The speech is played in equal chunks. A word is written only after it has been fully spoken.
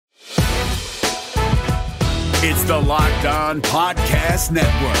It's the Locked On Podcast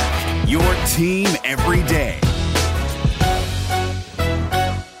Network, your team every day.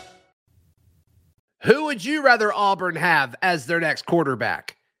 Who would you rather Auburn have as their next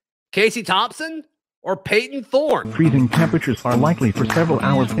quarterback? Casey Thompson or Payton Thorne? Freezing temperatures are likely for several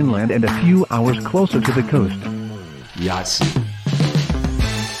hours inland and a few hours closer to the coast. Yahtzee.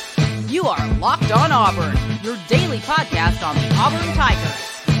 You are Locked On Auburn, your daily podcast on the Auburn Tigers.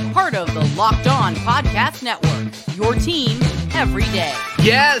 Part of the Locked On Podcast Network, your team every day.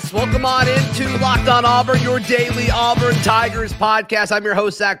 Yes, welcome on into Locked On Auburn, your daily Auburn Tigers podcast. I'm your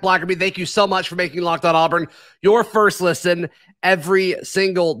host, Zach Blackerby. Thank you so much for making Locked On Auburn your first listen every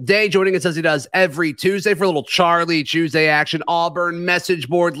single day. Joining us as he does every Tuesday for a little Charlie Tuesday action. Auburn message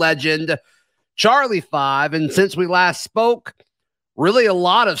board legend, Charlie 5. And since we last spoke, really a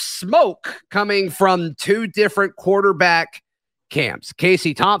lot of smoke coming from two different quarterback camps.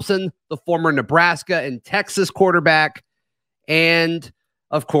 Casey Thompson, the former Nebraska and Texas quarterback, and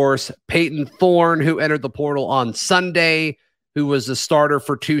of course, Payton Thorne, who entered the portal on Sunday, who was the starter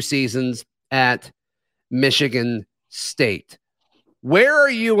for 2 seasons at Michigan State. Where are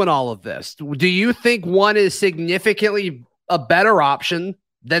you in all of this? Do you think one is significantly a better option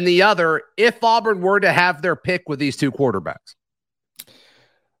than the other if Auburn were to have their pick with these two quarterbacks?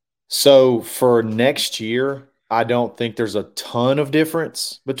 So for next year, I don't think there's a ton of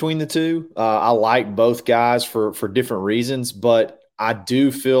difference between the two. I like both guys for different reasons, but I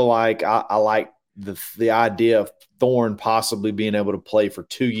do feel like I like the idea of Thorne possibly being able to play for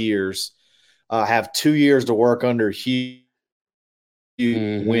 2 years, have 2 years to work under Hugh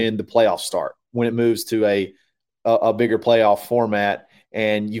when the playoffs start, when it moves to a bigger playoff format,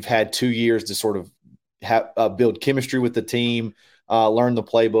 and you've had 2 years to sort of build chemistry with the team, learn the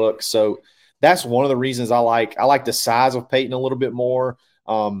playbook. So that's one of the reasons I like the size of Payton a little bit more.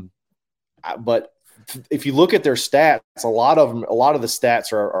 But if you look at their stats, a lot of the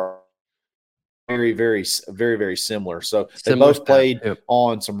stats are very, very, very, very similar. So they both played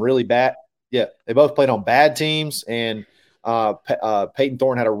on some really bad. Yeah, they both played on bad teams, and Payton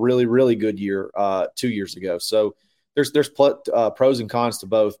Thorne had a really, really good year 2 years ago. So there's pros and cons to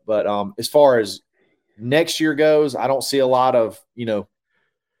both. But as far as next year goes, I don't see a lot of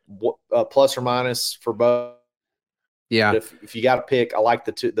plus or minus for both. Yeah, but if you got to pick, I like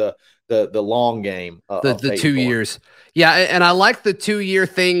the long game. The 2 years. Yeah, and I like the 2 year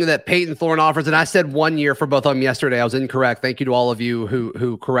thing that Payton Thorne offers. And I said 1 year for both of them yesterday. I was incorrect. Thank you to all of you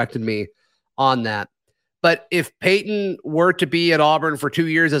who corrected me on that. But if Payton were to be at Auburn for 2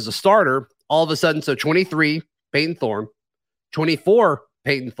 years as a starter, all of a sudden, so 23, Payton Thorne, 24,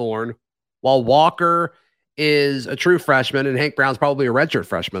 Payton Thorne, while Walker is a true freshman and Hank Brown's probably a redshirt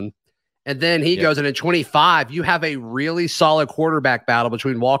freshman. And then he goes in at 25, you have a really solid quarterback battle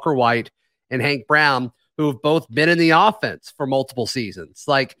between Walker White and Hank Brown, who have both been in the offense for multiple seasons.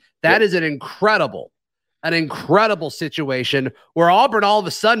 Like that is an incredible situation where Auburn all of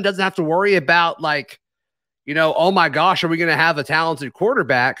a sudden doesn't have to worry about oh my gosh, are we going to have a talented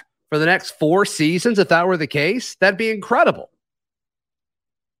quarterback for the next 4 seasons? If that were the case, that'd be incredible.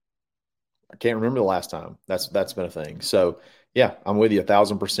 I can't remember the last time that's been a thing. So yeah, I'm with you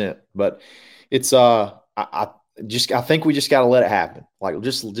 1,000%. But it's I think we just got to let it happen. Like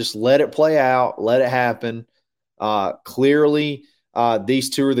just let it play out, let it happen. Clearly, these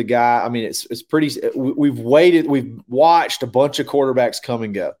two are the guy. I mean, it's pretty. We've watched a bunch of quarterbacks come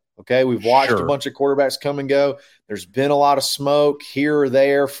and go. Okay, we've watched a bunch of quarterbacks come and go. There's been a lot of smoke here or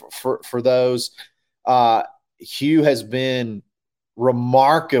there for those. Hugh has been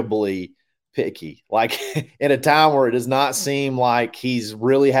remarkably picky, like in a time where it does not seem like he's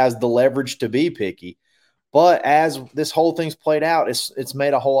really has the leverage to be picky. But as this whole thing's played out, it's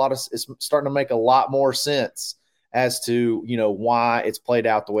made it's starting to make a lot more sense as to, why it's played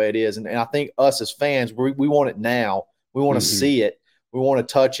out the way it is. And I think us as fans, we want it now. We want to see it. We want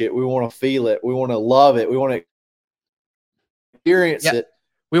to touch it. We want to feel it. We want to love it. We want to experience it.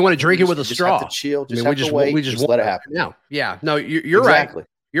 We want to drink it with a straw. Have to chill. Just have to wait. We just let it happen. Now. Yeah. No, you're exactly right.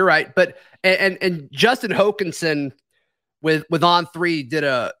 You're right. But and Justin Hokanson with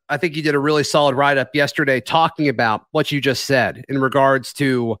On3 I think he did a really solid write-up yesterday talking about what you just said in regards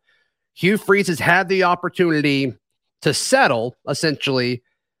to Hugh Freeze has had the opportunity to settle essentially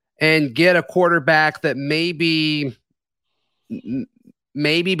and get a quarterback that maybe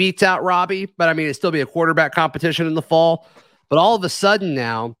beats out Robbie, but I mean, it'd still be a quarterback competition in the fall. But all of a sudden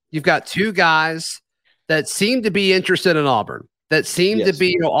now you've got two guys that seem to be interested in Auburn. That seem to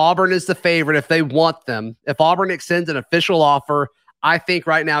be, Auburn is the favorite if they want them. If Auburn extends an official offer, I think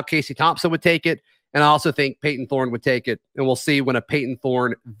right now Casey Thompson would take it. And I also think Payton Thorne would take it. And we'll see when a Payton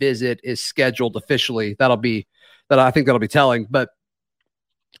Thorne visit is scheduled officially. I think that'll be telling. But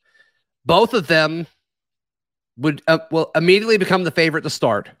both of them will immediately become the favorite to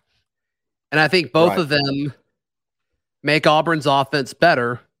start. And I think both of them make Auburn's offense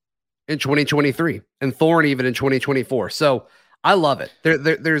better in 2023 and Thorne even in 2024. So I love it.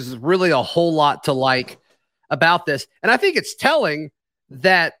 There's really a whole lot to like about this. And I think it's telling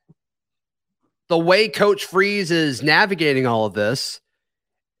that the way Coach Freeze is navigating all of this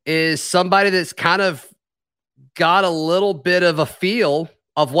is somebody that's kind of got a little bit of a feel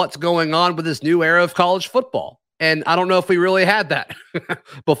of what's going on with this new era of college football. And I don't know if we really had that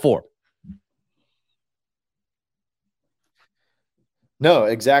before. No,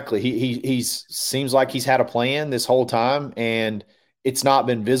 exactly. He seems like he's had a plan this whole time, and it's not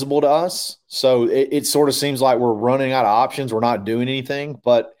been visible to us. So it sort of seems like we're running out of options. We're not doing anything,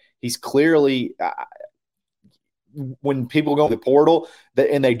 but he's clearly when people go to the portal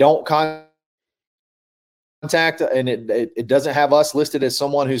and they don't contact, and it doesn't have us listed as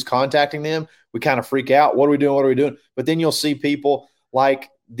someone who's contacting them, we kind of freak out. What are we doing? What are we doing? But then you'll see people like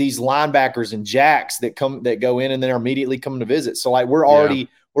these linebackers and jacks that go in and then are immediately coming to visit. So like we're already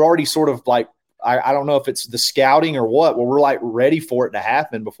sort of like, I don't know if it's the scouting or what, where we're like ready for it to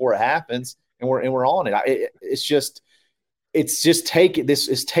happen before it happens. And we're on it. It's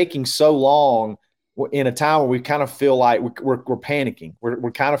taking so long in a time where we kind of feel like we're panicking.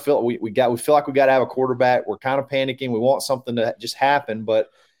 We kind of feel we feel like we got to have a quarterback. We're kind of panicking. We want something to just happen, but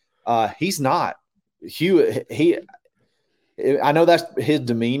he's not. I know that's his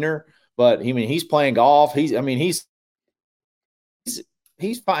demeanor, but I mean, he's playing golf. He's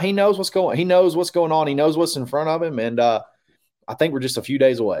fine. He knows what's going on. He knows what's in front of him. And I think we're just a few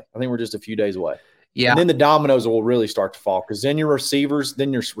days away. Yeah. And then the dominoes will really start to fall, because then your receivers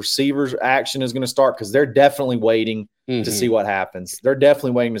action is going to start, because they're definitely waiting to see what happens. They're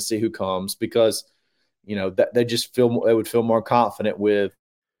definitely waiting to see who comes, because, they just they would feel more confident with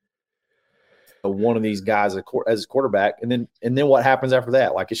one of these guys as a quarterback. And then what happens after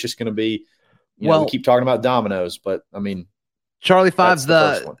that? Like, it's just going to be, we keep talking about dominoes, but I mean, Charlie Fives,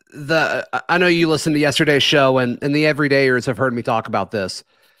 I know you listened to yesterday's show, and the everydayers have heard me talk about this.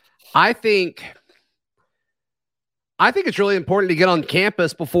 I think it's really important to get on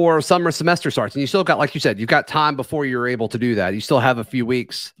campus before summer semester starts. And you still got, like you said, you've got time before you're able to do that. You still have a few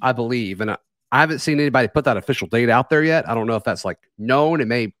weeks, I believe. And I haven't seen anybody put that official date out there yet. I don't know if that's like known. It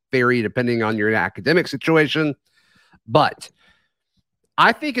may vary depending on your academic situation. But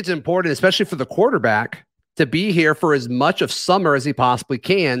I think it's important, especially for the quarterback, to be here for as much of summer as he possibly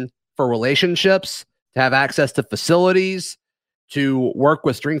can, for relationships, to have access to facilities, to work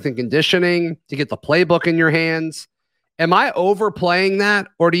with strength and conditioning, to get the playbook in your hands. Am I overplaying that?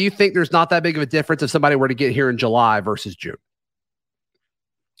 Or do you think there's not that big of a difference if somebody were to get here in July versus June?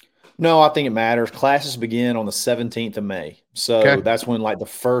 No, I think it matters. Classes begin on the 17th of May. So That's when like the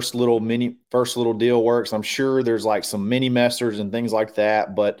first little deal works. I'm sure there's like some mini semesters and things like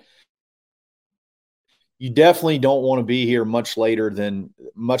that, but you definitely don't want to be here much later than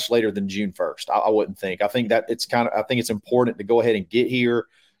June 1st. I wouldn't think. I think that I think it's important to go ahead and get here.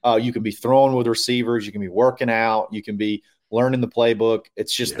 You can be throwing with receivers. You can be working out. You can be learning the playbook.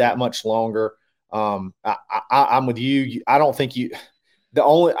 It's just that much longer. I'm with you. I don't think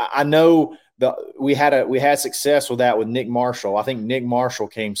we had success with that with Nick Marshall. I think Nick Marshall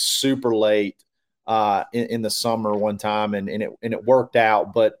came super late in the summer one time, and it worked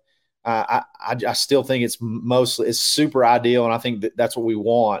out. But I still think it's super ideal, and I think that's what we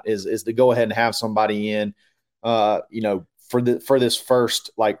want is to go ahead and have somebody in, for this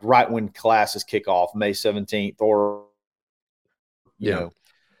first, like right when classes kick off, May 17th, or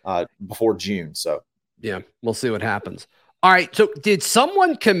before June. So yeah, we'll see what happens. All right. So did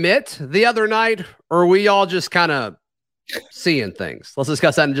someone commit the other night, or are we all just kind of seeing things? Let's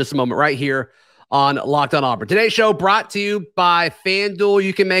discuss that in just a moment right here on Locked On Auburn. Today's show brought to you by FanDuel.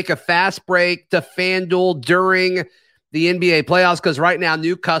 You can make a fast break to FanDuel during the NBA playoffs, because right now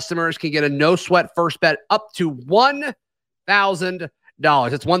new customers can get a no-sweat first bet up to $1,000.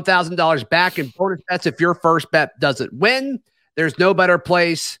 It's $1,000 back in bonus bets if your first bet doesn't win. There's no better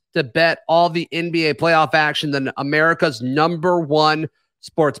place to bet all the NBA playoff action than America's #1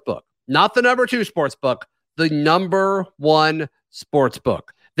 sportsbook. Not the #2 sportsbook, the #1 sportsbook.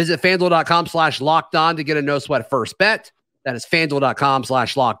 Visit FanDuel.com/LockedOn to get a no-sweat first bet. That is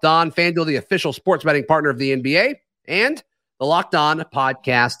FanDuel.com/LockedOn. FanDuel, the official sports betting partner of the NBA and the Locked On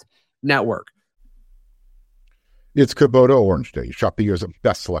Podcast Network. It's Kubota Orange Day. Shop the year's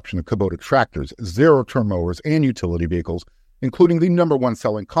best selection of Kubota tractors, zero-turn mowers, and utility vehicles including the #1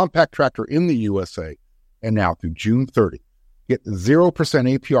 selling compact tractor in the USA. And now through June 30, get 0%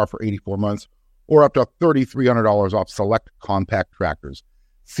 APR for 84 months or up to $3,300 off select compact tractors.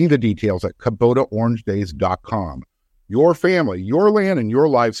 See the details at KubotaOrangeDays.com. Your family, your land, and your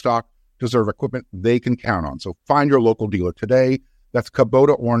livestock deserve equipment they can count on. So find your local dealer today. That's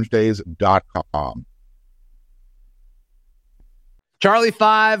KubotaOrangeDays.com. Charlie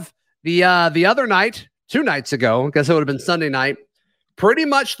 5, the other night, 2 nights ago, I guess it would have been Sunday night, pretty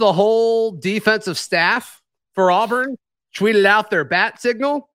much the whole defensive staff for Auburn tweeted out their bat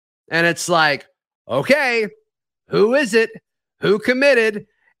signal. And it's like, okay, who is it? Who committed?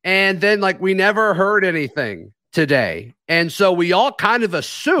 And then we never heard anything today. And so we all kind of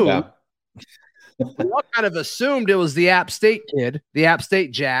assumed, it was the App State kid, the App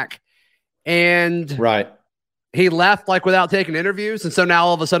State Jack. And right. He left without taking interviews. And so now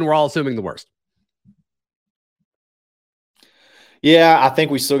all of a sudden we're all assuming the worst. Yeah, I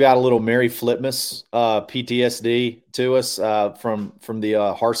think we still got a little Mary Flipmas PTSD to us from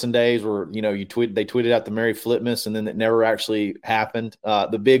the Harsin days where, they tweeted out the Mary Flipmas and then it never actually happened.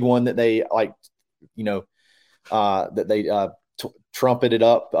 The big one that they trumpeted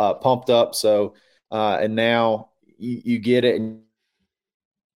up, pumped up. So, and now you get it and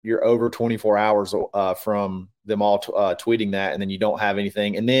you're over 24 hours from them all tweeting that, and then you don't have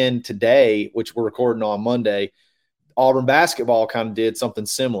anything. And then today, which we're recording on Monday, Auburn basketball kind of did something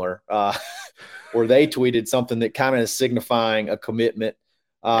similar where they tweeted something that kind of is signifying a commitment,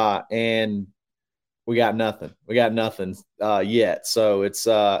 and we got nothing. We got nothing yet. So it's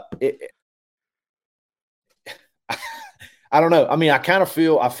I don't know. I mean, I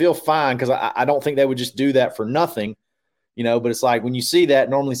feel fine because I don't think they would just do that for nothing, but it's like when you see that,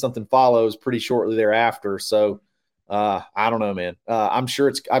 normally something follows pretty shortly thereafter. So I don't know, man. I'm sure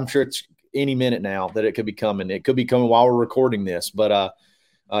it's any minute now that it could be coming. It could be coming while we're recording this, but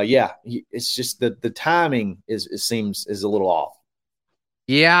yeah, it's just the timing is a little off.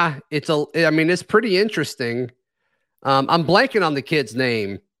 Yeah, it's pretty interesting. I'm blanking on the kid's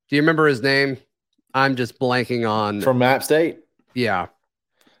name. Do you remember his name? I'm just blanking on from App State. Yeah.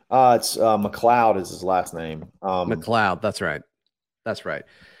 It's McLeod is his last name. McLeod. That's right.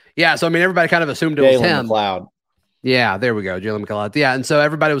 Yeah. So, everybody kind of assumed it was him. McLeod. Yeah, there we go. Jalen McLeod. Yeah. And so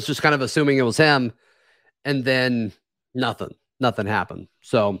everybody was just kind of assuming it was him, and then nothing happened.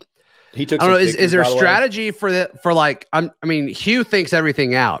 So he took, I don't know. Is there a strategy for Hugh thinks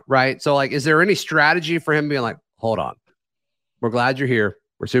everything out, right? So is there any strategy for him being like, hold on, we're glad you're here.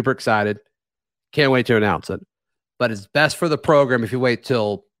 We're super excited. Can't wait to announce it, but it's best for the program if you wait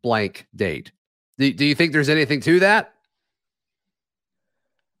till blank date. Do you think there's anything to that?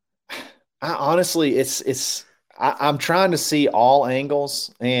 Honestly, I'm trying to see all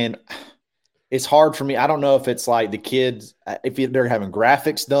angles, and it's hard for me. I don't know if it's like the kids, if they're having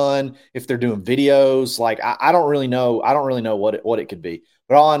graphics done, if they're doing videos. I don't really know. I don't really know what it could be.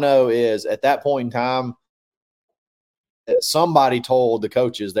 But all I know is at that point in time, somebody told the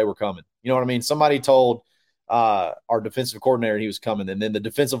coaches they were coming. You know what I mean? Somebody told our defensive coordinator he was coming, and then the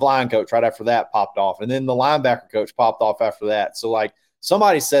defensive line coach right after that popped off, and then the linebacker coach popped off after that. So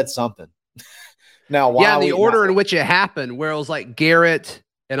somebody said something. Now, why the order in which it happened, where it was Garrett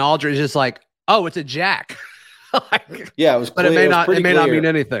and Aldridge, just oh, it's a Jack. Yeah, it was. But clear. It may not mean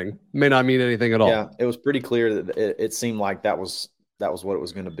anything. It may not mean anything at all. Yeah, it was pretty clear that it seemed like that was what it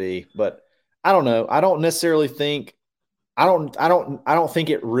was going to be. But I don't know. I don't necessarily think. I don't think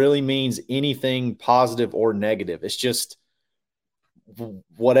it really means anything positive or negative. It's just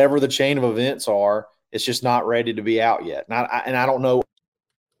whatever the chain of events are. It's just not ready to be out yet. And I don't know.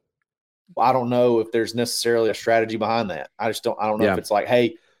 I don't know if there's necessarily a strategy behind that. I don't know if it's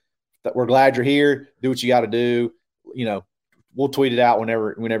hey, we're glad you're here. Do what you got to do. We'll tweet it out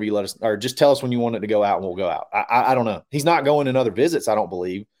whenever you let us, or just tell us when you want it to go out and we'll go out. I don't know. He's not going in other visits, I don't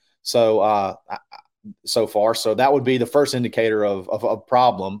believe. So, so far. So that would be the first indicator of a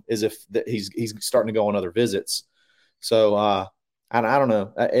problem is if he's starting to go on other visits. So, I don't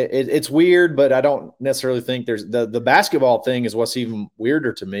know. It's weird, but I don't necessarily think there's the basketball thing is what's even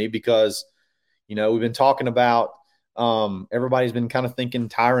weirder to me because, we've been talking about everybody's been kind of thinking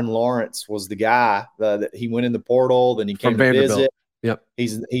Tyron Lawrence was the guy that he went in the portal, then he came to visit. Yep.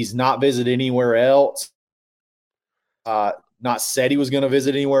 He's not visited anywhere else. Not said he was going to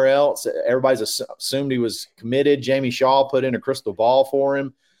visit anywhere else. Everybody's assumed he was committed. Jamie Shaw put in a crystal ball for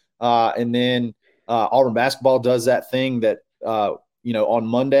him. And then Auburn basketball does that thing that, on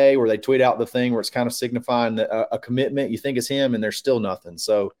Monday where they tweet out the thing where it's kind of signifying a commitment. You think it's him and there's still nothing.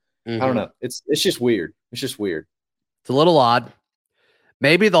 So I don't know. It's just weird. It's just weird. It's a little odd.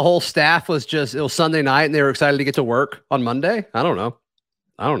 Maybe the whole staff it was Sunday night and they were excited to get to work on Monday. I don't know.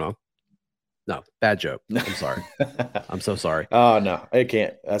 No, bad joke. I'm sorry. I'm so sorry. Oh no, it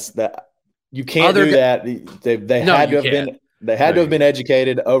can't. That's that. You can't do that. They had to have been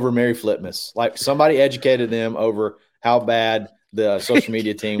educated over Mary Flipmas. Like somebody educated them over how bad the social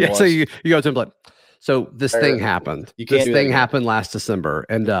media team was. So you go to them like, so this thing happened. This thing happened last December,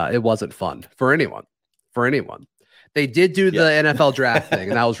 and it wasn't fun for anyone. They did do the NFL draft thing,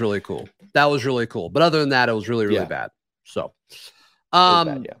 and that was really cool. But other than that, it was really, really bad. So,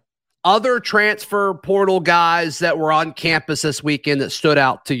 other transfer portal guys that were on campus this weekend that stood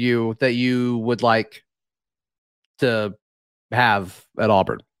out to you that you would like to have at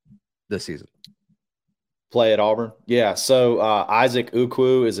Auburn this season? Play at Auburn? Yeah. So Isaac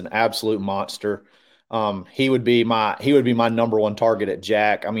Ukwu is an absolute monster. He would be my number one target at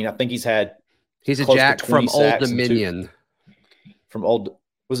Jack. I mean, I think he's a Jack from Old Dominion.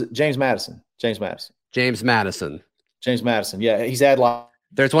 Was it James Madison? James Madison. Yeah. He's had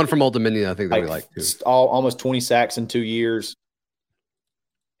there's one from Old Dominion, I think that we like too. Almost 20 sacks in 2 years.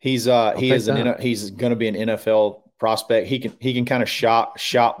 He's going to be an NFL prospect. He can kind of shop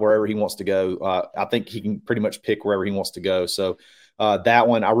wherever he wants to go. I think he can pretty much pick wherever he wants to go. So that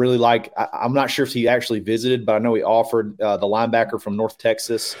one I really like. I'm not sure if he actually visited, but I know he offered the linebacker from North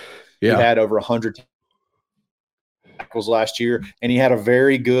Texas. Yeah. He had over 100 tackles last year, and he had a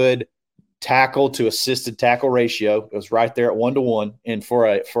very good tackle to assisted tackle ratio. It was right there at 1-to-1. And for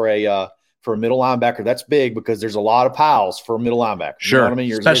a middle linebacker, that's big because there's a lot of piles for a middle linebacker. Sure. You know what I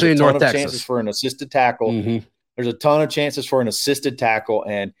mean? Especially in North Texas. Chances for an assisted tackle. Mm-hmm. There's a ton of chances for an assisted tackle,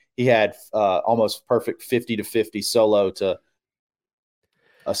 and he had almost perfect 50-50 solo to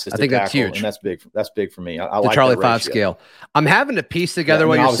assisted tackle. I think that's huge. And that's big for me. I the like Charlie 5 scale. I'm having to piece together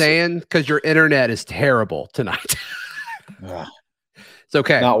what you're saying because your internet is terrible tonight. It's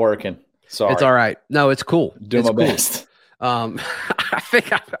okay. Not working. Sorry. It's all right. No, it's cool. Doing my best. I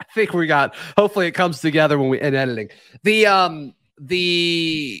think we got. Hopefully, it comes together when we in editing. The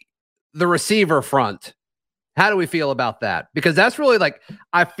receiver front. How do we feel about that? Because that's really like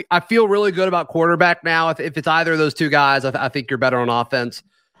I feel really good about quarterback now. If it's either of those two guys, I think you're better on offense.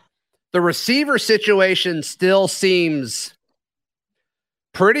 The receiver situation still seems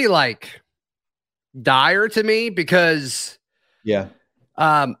pretty like dire to me because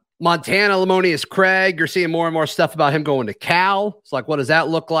Montana Lamonius Craig, you're seeing more and more stuff about him going to Cal. It's like, what does that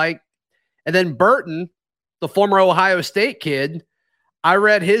look like? And then Burton, the former Ohio State kid, I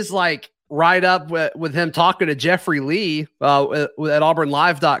read his write up with him talking to Jeffrey Lee at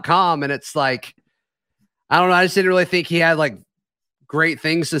auburnlive.com. And it's like, I don't know. I just didn't really think he had great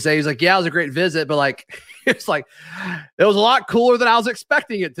things to say. He's like, yeah, it was a great visit, but it's like, it was a lot cooler than I was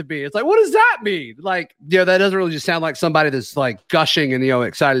expecting it to be. It's like, what does that mean? That doesn't really just sound like somebody that's gushing and,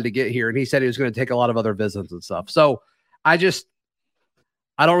 excited to get here. And he said he was going to take a lot of other visits and stuff. So I don't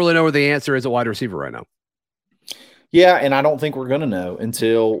really know where the answer is at wide receiver right now. Yeah, and I don't think we're going to know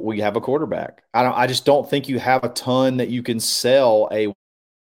until we have a quarterback. I just don't think you have a ton that you can sell a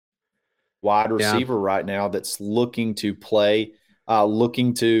wide receiver right now that's looking to play,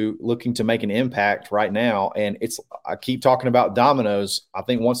 looking to make an impact right now. And I keep talking about dominoes. I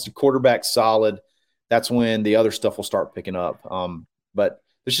think once the quarterback's solid, that's when the other stuff will start picking up. But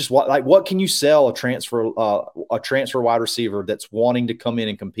it's just what can you sell a transfer wide receiver that's wanting to come in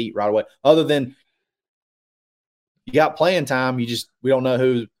and compete right away, other than you got playing time. We don't know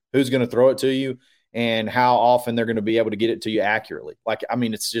who's going to throw it to you and how often they're going to be able to get it to you accurately.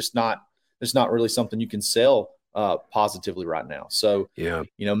 It's not really something you can sell positively right now. So,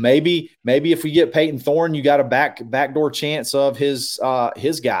 maybe if we get Payton Thorne, you got a backdoor chance of his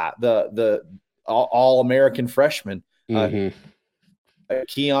guy, the all-American freshman,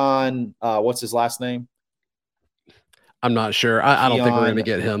 Keon, what's his last name? I'm not sure. I don't think we're going to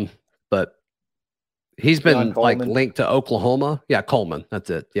get him, but he's been linked to Oklahoma. Yeah, Coleman. That's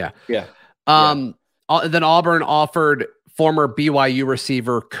it. Yeah. Yeah. Then Auburn offered former BYU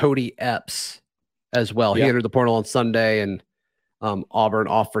receiver Cody Epps as well. He entered the portal on Sunday, and Auburn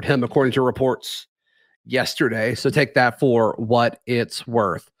offered him, according to reports yesterday. So take that for what it's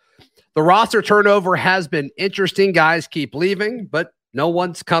worth. The roster turnover has been interesting. Guys keep leaving, but no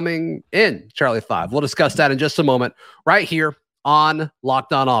one's coming in. Charlie 5. We'll discuss that in just a moment right here on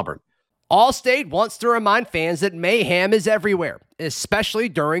Locked On Auburn. Allstate wants to remind fans that mayhem is everywhere, especially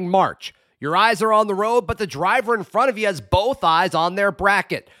during March. Your eyes are on the road, but the driver in front of you has both eyes on their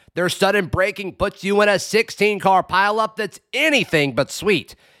bracket. Their sudden braking puts you in a 16-car pileup that's anything but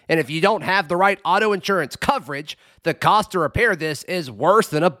sweet. And if you don't have the right auto insurance coverage, the cost to repair this is worse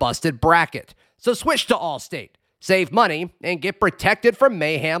than a busted bracket. So switch to Allstate. Save money and get protected from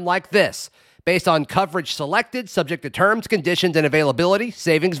mayhem like this. Based on coverage selected, subject to terms, conditions, and availability,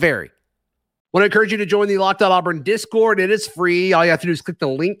 savings vary. Want to encourage you to join the Locked On Auburn Discord. It is free. All you have to do is click the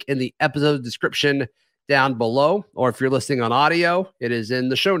link in the episode description down below, or if you're listening on audio, it is in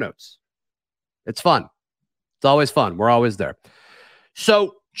the show notes. It's fun. It's always fun. We're always there.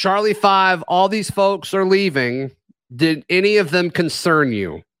 So, Charlie 5, all these folks are leaving. Did any of them concern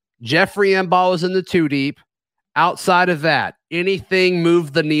you? Jeffrey Embaugh was in the 2 deep. Outside of that, anything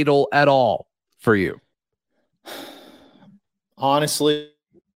move the needle at all for you? Honestly,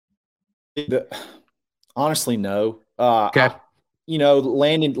 no. Okay.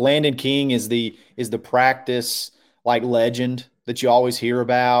 Landon King is the practice like legend that you always hear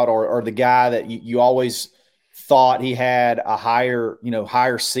about, or the guy that you always thought he had a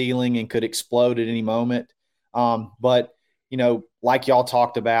higher ceiling and could explode at any moment. But like y'all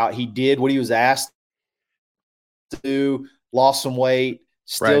talked about, he did what he was asked to do, lost some weight,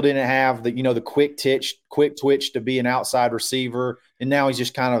 still didn't have the quick twitch to be an outside receiver. And now he's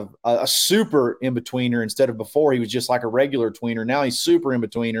just kind of a super in-betweener instead of before he was just like a regular tweener. Now he's super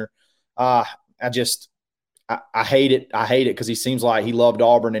in-betweener. I hate it. I hate it because he seems like he loved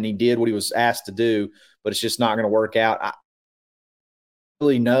Auburn and he did what he was asked to do, but it's just not going to work out.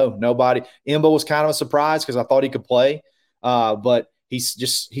 Nobody. Emba was kind of a surprise because I thought he could play, but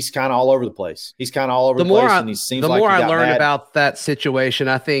he's kind of all over the place. He's kind of all over the place, and he seems like the more I learned about that situation,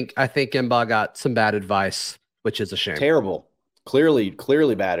 I think Emba got some bad advice, which is a shame. Terrible. Clearly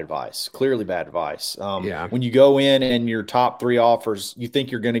bad advice. Yeah. When you go in and your top 3 offers, you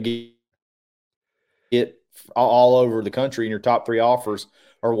think you're going to get all over the country, and your top 3 offers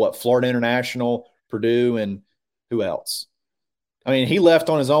are what? Florida International, Purdue, and who else? I mean, he left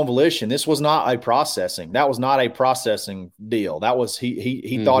on his own volition. This was not a processing. That was not a processing deal. That was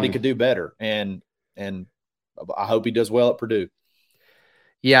he thought he could do better, and I hope he does well at Purdue.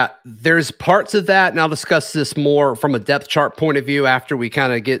 Yeah, there's parts of that, and I'll discuss this more from a depth chart point of view after we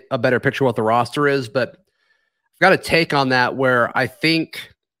kind of get a better picture of what the roster is. But I've got a take on that where I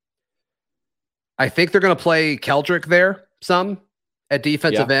think they're going to play Keldrick there some at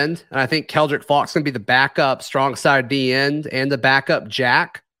defensive end, and I think Keldrick Faulk's going to be the backup strong side D end and the backup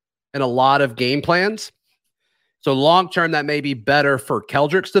jack in a lot of game plans. So long term, that may be better for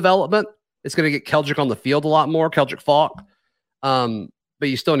Keldrick's development. It's going to get Keldrick on the field a lot more, Keldrick Faulk. But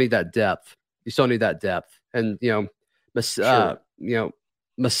you still need that depth. And, Messiah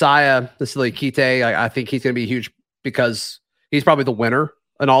Nasili Kite, I think he's going to be huge because he's probably the winner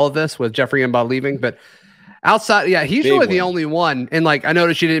in all of this with Jeffrey Embaugh leaving. But outside, he's really the only one. And I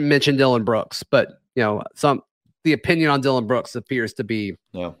noticed you didn't mention Dylan Brooks, but the opinion on Dylan Brooks appears to be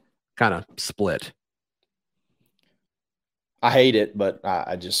kind of split. I hate it, but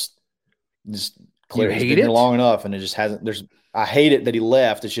I just clear. He's been here long enough, and it just hasn't. I hate it that he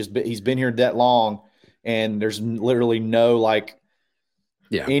left. It's just he's been here that long, and there's literally no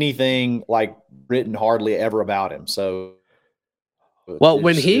anything written hardly ever about him. So,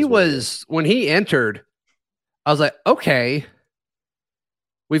 when he entered, I was like, okay,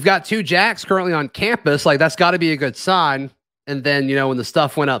 we've got 2 jacks currently on campus. That's got to be a good sign. And then, when the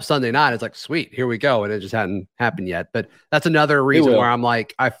stuff went up Sunday night, it's like, sweet, here we go. And it just hadn't happened yet. But that's another reason where I'm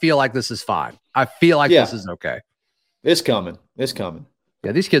like, I feel like this is fine. I feel like this is okay. It's coming.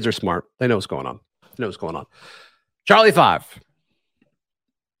 Yeah, these kids are smart. They know what's going on. Charlie 5.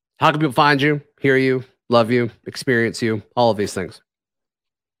 How can people find you, hear you, love you, experience you, all of these things?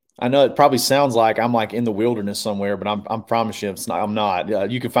 I know it probably sounds like I'm in the wilderness somewhere, but I'm promise you it's not. I'm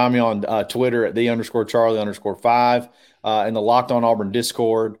not. You can find me on Twitter at @the_Charlie_5 in the Locked On Auburn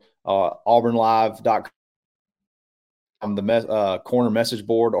Discord, auburnlive.com, the corner message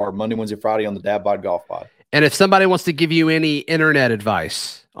board, or Monday, Wednesday, Friday on the Dad Bod Golf Pod. And if somebody wants to give you any internet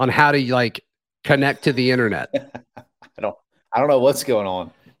advice on how to connect to the internet, I don't know what's going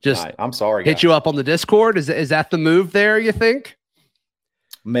on. Just I'm sorry. Hit you up on the Discord. Is that the move there? You think?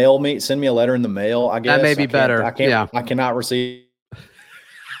 Mail me, send me a letter in the mail. I guess that may be better. I cannot receive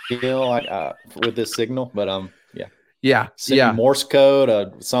with this signal, but send me Morse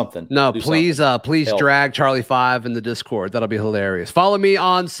code, something. No, please drag Charlie 5 in the Discord. That'll be hilarious. Follow me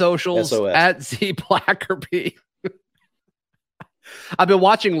on socials SOS. at ZBlackerby. I've been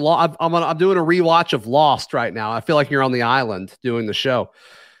watching. I'm doing a rewatch of Lost right now. I feel like you're on the island doing the show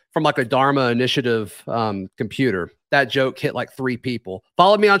from a Dharma Initiative computer. That joke hit 3 people.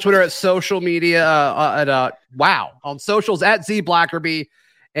 Follow me on Twitter at social media on socials at ZBlackerby.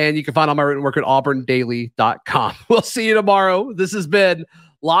 And you can find all my written work at auburndaily.com. We'll see you tomorrow. This has been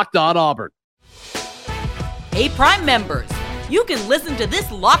Locked On Auburn. Hey, Prime members, you can listen to this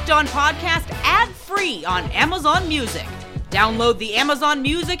Locked On podcast ad-free on Amazon Music. Download the Amazon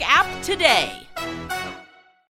Music app today.